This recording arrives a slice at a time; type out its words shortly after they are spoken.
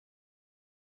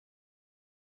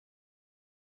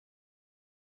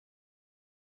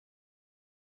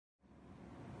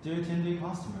Dear Tiandy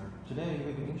customer, today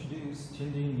we will introduce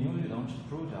Tiandy newly launched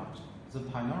product, the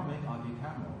Panaromic IP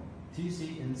camera,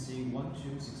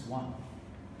 TCNC1261.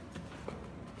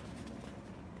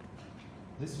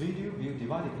 This video will be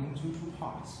divided into two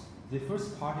parts. The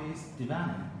first part is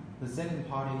designing, the second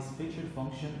part is featured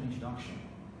function introduction.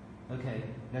 Okay,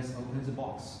 let's open the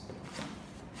box.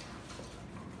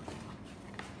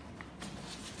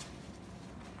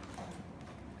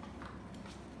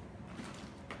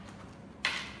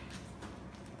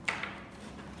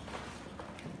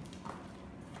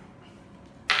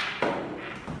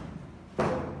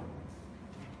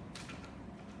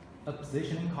 A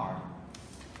positioning card,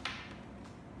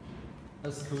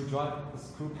 a screw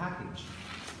package,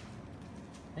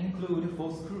 include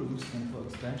 4 screws and 4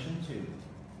 expansion tube,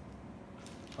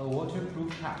 a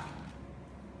waterproof cap,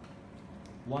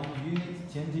 1 unit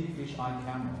Tiandy fisheye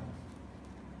camera.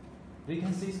 We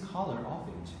can see the color of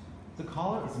it. The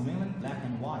color is mainly black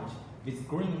and white with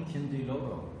green Tiandy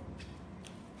logo.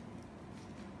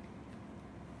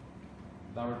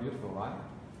 Very beautiful, right?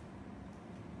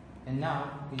 And now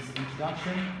is the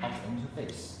introduction of the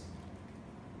interface.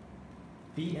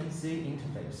 BNC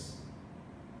interface.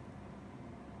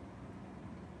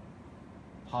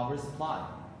 Power supply.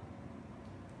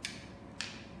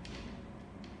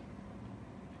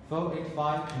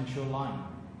 485 control line.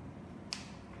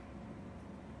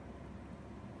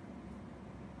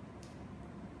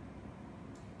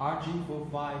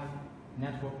 RG45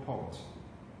 network port.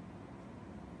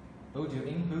 Audio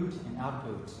input and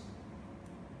output.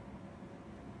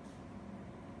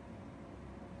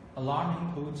 Alarm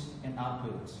input and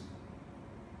output.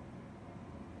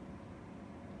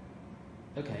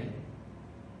 Okay.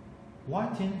 Why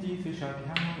Tiandy fisheye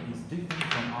camera is different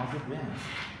from other brands?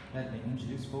 Let me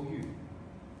introduce for you.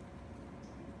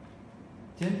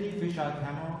 Tiandy fisheye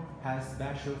camera has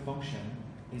special function,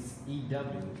 it's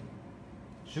EW,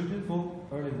 shooting for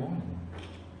early warning.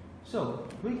 So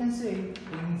we can see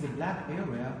in the black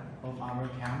area of our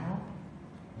camera,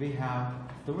 we have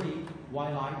 3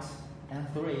 white lights and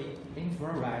 3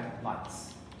 infrared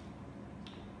lights.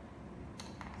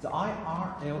 The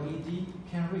IR LED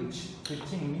can reach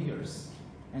 15 meters,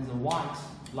 and the white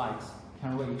light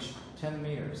can reach 10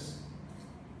 meters.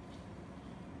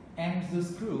 And the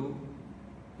screw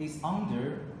is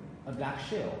under a black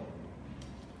shell,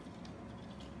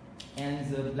 and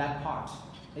the black part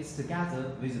is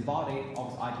together with the body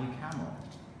of the IP camera.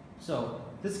 So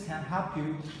this can help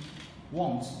you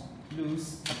won't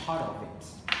lose a part of it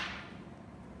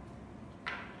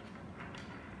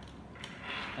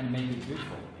and make it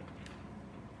beautiful.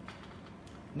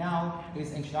 Now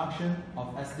is introduction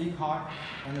of SD card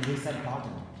and the reset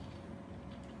button.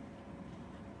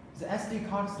 The SD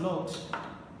card is locked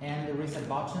and the reset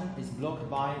button is blocked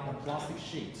by a plastic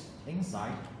sheet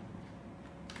inside.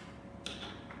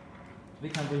 We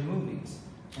can remove it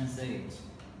and see it.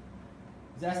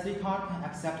 The SD card can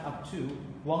accept up to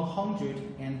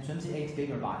 128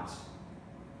 gigabytes.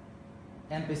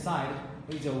 And beside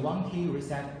is a 1-key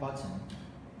reset button.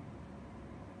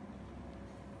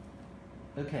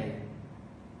 Okay,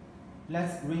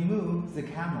 let's remove the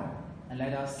camera and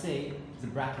let us see the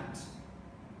bracket.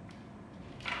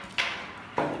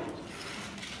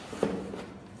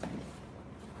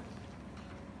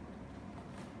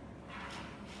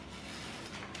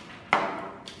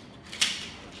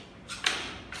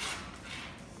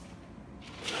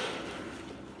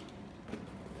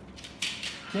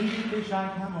 Tiandy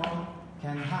fisheye camera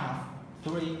can have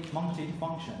 3 mounted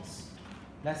functions.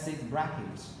 Let's see the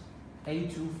bracket.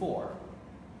 A24.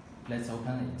 Let's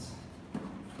open it.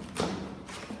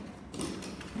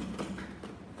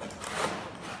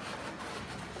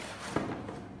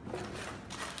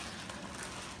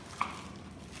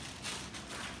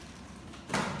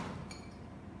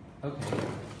 Okay.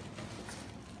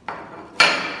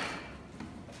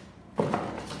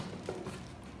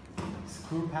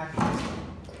 Screw package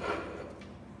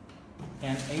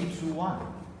and A21.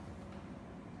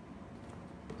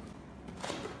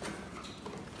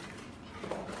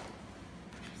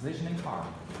 Positioning card,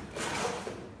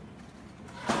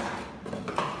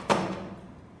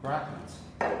 bracket,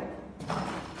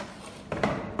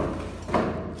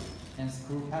 and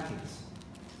screw package.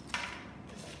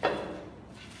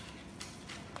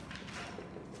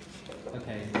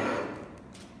 Okay.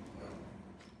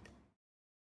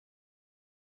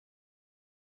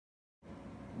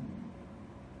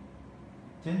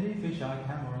 Tiandy fisheye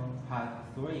camera has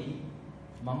 3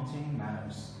 mounting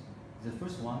manners. The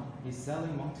first one is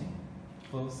ceiling mounting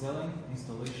for ceiling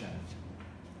installation.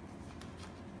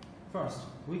 First,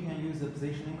 we can use the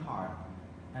positioning card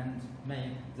and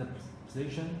make the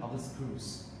position of the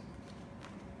screws.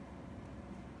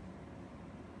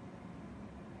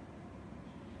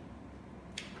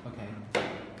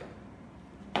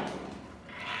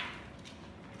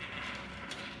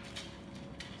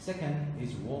 Second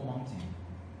is wall mounting.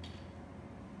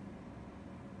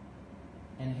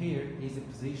 And here is the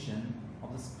position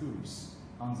of the screws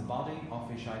on the body of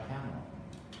fisheye camera.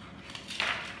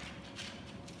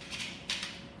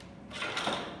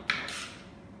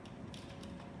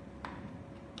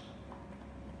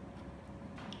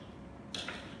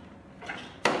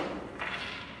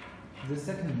 The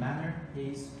second manner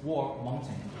is wall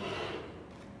mounting.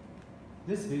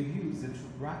 This will use the two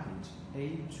brackets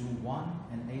A21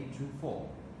 and A24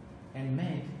 and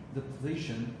make the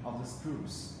position of the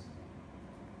screws.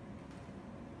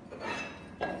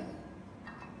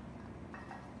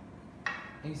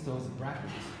 Install the bracket.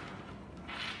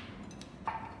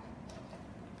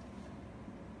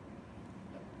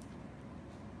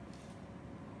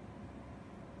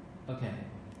 Okay.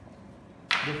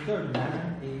 The third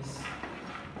manner is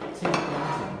tape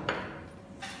mounting.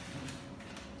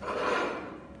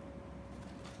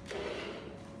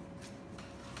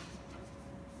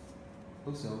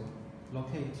 Also,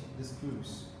 locate the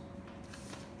screws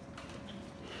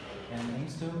and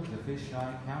install the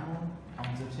fisheye camera on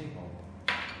the table.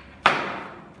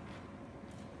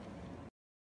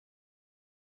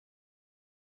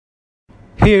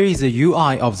 Here is the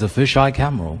UI of the fisheye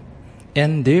camera,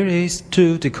 and there is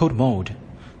two decode mode.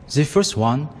 The first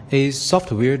one is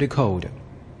software decode.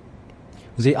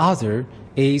 The other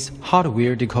is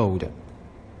hardware decode.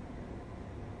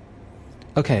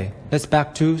 Okay, let's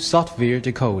back to software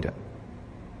decode.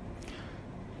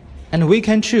 And we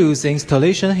can choose the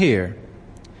installation here.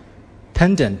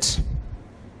 Pendant,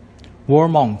 wall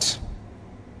mount,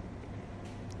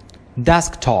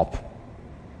 desktop.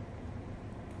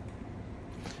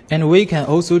 And we can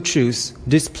also choose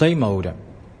display mode,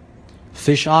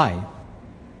 fisheye,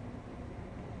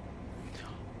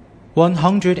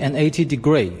 180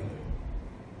 degree,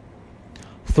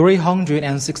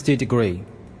 360 degree,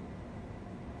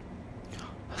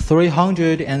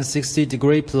 360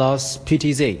 degree plus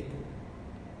PTZ.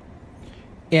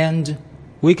 And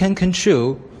we can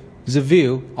control the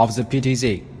view of the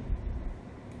PTZ.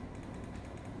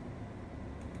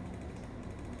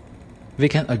 We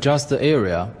can adjust the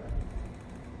area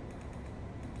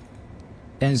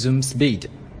and zoom speed.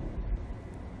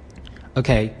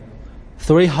 Okay,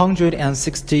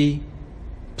 360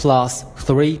 plus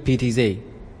 3 PTZ.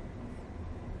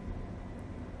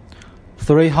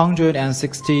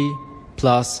 360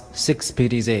 plus 6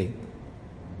 PTZ.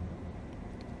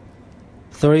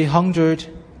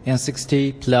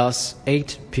 360 plus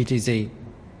 8 PTZ.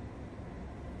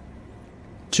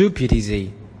 2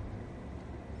 PTZ.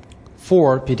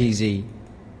 4 PTZ.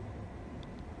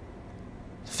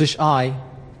 Fisheye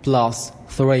plus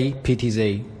 3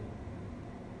 PTZ.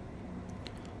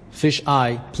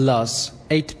 Fisheye plus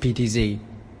 8 PTZ.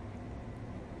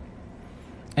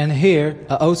 And here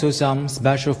are also some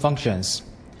special functions.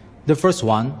 The first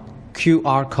one,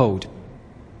 QR code.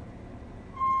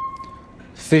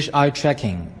 Fisheye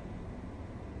tracking.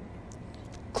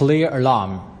 Clear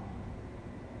alarm.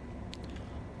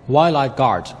 White light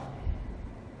guard.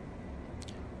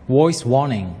 Voice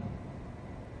warning.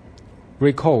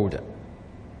 Record.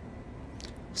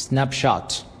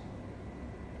 Snapshot.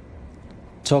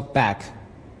 Talk back.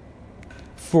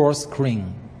 Full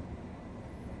screen.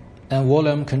 And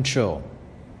volume control.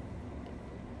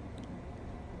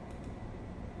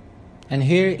 And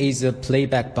here is the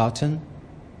playback button.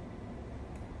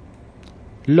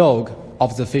 Log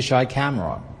of the fisheye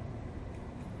camera.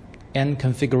 And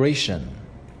configuration.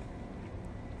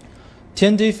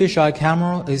 Tiandy fisheye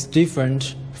camera is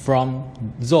different from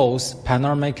those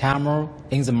panoramic camera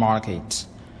in the market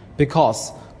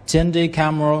because Tiandy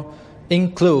camera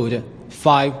include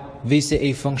 5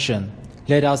 VCA function.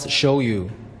 Let us show you.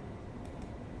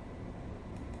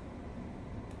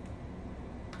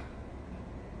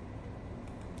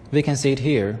 We can see it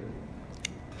here.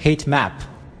 Heat map,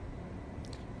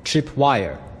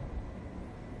 tripwire,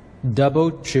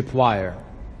 double tripwire,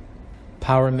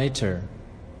 power meter,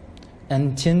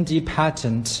 and Tiandy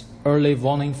patent early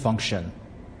warning function.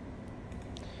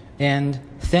 And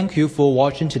thank you for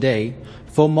watching today.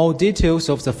 For more details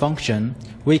of the function,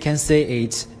 we can see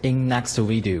it in next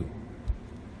video.